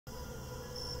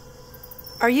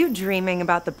Are you dreaming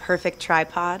about the perfect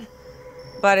tripod,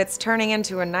 but it's turning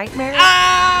into a nightmare?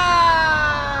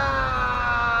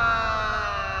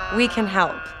 We can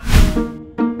help.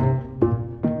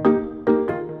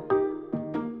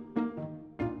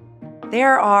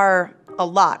 There are a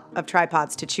lot of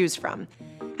tripods to choose from,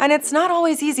 and it's not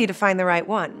always easy to find the right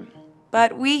one.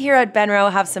 But we here at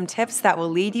Benro have some tips that will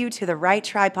lead you to the right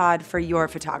tripod for your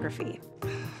photography.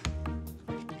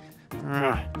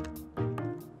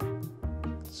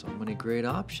 So many great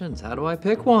options. How do I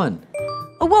pick one?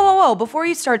 Oh, whoa. Before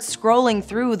you start scrolling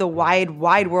through the wide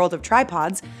world of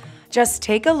tripods, just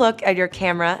take a look at your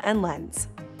camera and lens.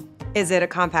 Is it a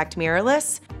compact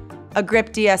mirrorless? A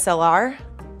grip DSLR?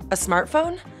 A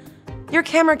smartphone? Your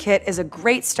camera kit is a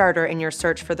great starter in your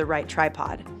search for the right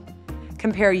tripod.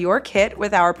 Compare your kit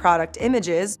with our product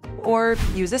images, or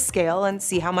use a scale and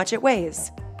see how much it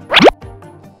weighs.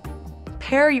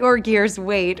 Pair your gear's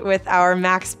weight with our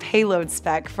max payload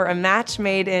spec for a match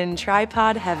made in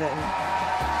tripod heaven.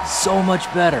 So much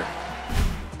better.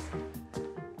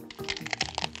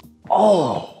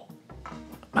 Oh,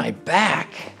 my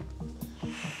back.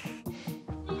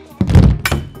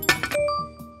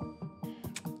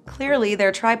 Clearly,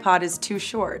 their tripod is too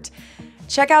short.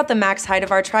 Check out the max height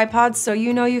of our tripods so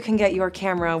you know you can get your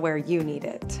camera where you need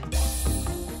it.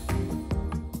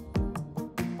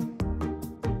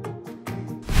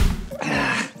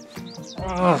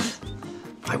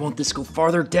 Why won't this go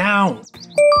farther down?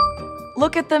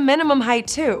 Look at the minimum height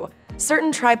too.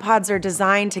 Certain tripods are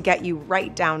designed to get you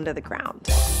right down to the ground.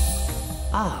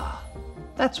 Ah,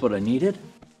 that's what I needed.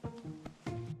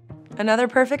 Another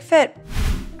perfect fit.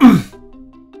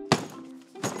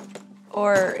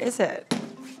 Or is it?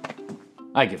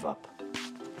 I give up.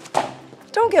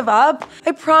 Don't give up.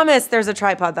 I promise there's a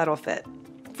tripod that'll fit.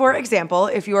 For example,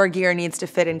 if your gear needs to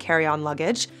fit in carry-on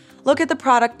luggage, look at the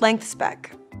product length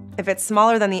spec. If it's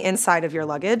smaller than the inside of your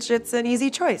luggage, it's an easy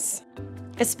choice.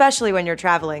 Especially when you're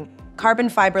traveling, carbon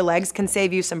fiber legs can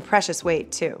save you some precious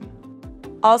weight too.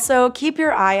 Also, keep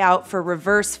your eye out for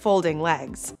reverse folding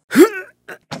legs.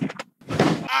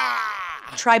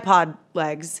 Tripod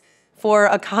legs for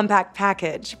a compact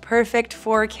package, perfect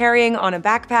for carrying on a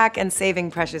backpack and saving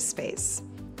precious space.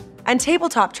 And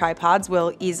tabletop tripods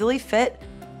will easily fit,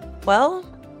 well,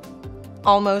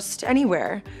 almost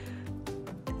anywhere.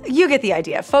 You get the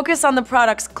idea. Focus on the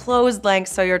product's closed length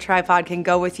so your tripod can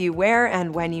go with you where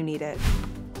and when you need it.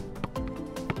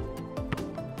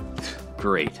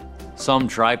 Great. Some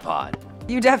tripod.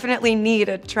 You definitely need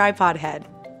a tripod head.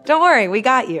 Don't worry, we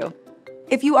got you.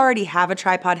 If you already have a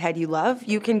tripod head you love,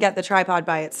 you can get the tripod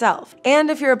by itself.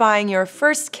 And if you're buying your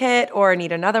first kit or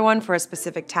need another one for a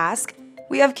specific task,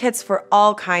 we have kits for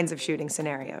all kinds of shooting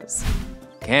scenarios.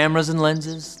 Cameras and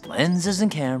lenses, lenses and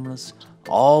cameras,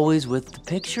 always with the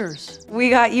pictures. We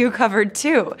got you covered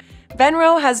too.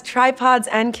 Benro has tripods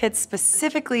and kits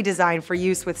specifically designed for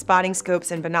use with spotting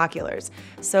scopes and binoculars,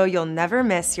 so you'll never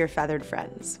miss your feathered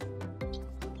friends.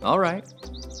 All right.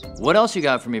 What else you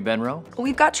got for me, Benro?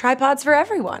 We've got tripods for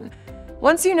everyone.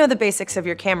 Once you know the basics of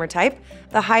your camera type,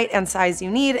 the height and size you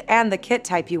need, and the kit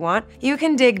type you want, you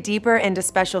can dig deeper into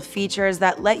special features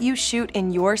that let you shoot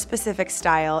in your specific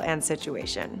style and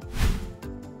situation.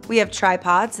 We have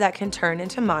tripods that can turn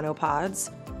into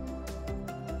monopods,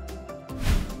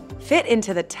 fit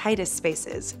into the tightest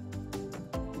spaces,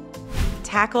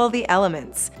 tackle the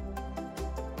elements,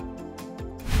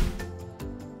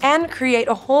 and create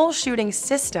a whole shooting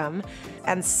system,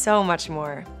 and so much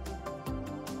more.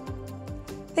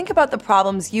 Think about the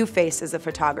problems you face as a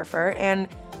photographer, and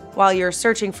while you're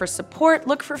searching for support,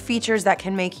 look for features that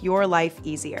can make your life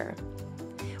easier.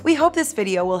 We hope this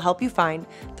video will help you find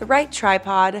the right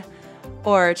tripod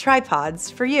or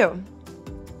tripods for you.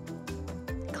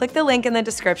 Click the link in the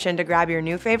description to grab your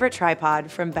new favorite tripod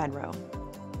from Benro.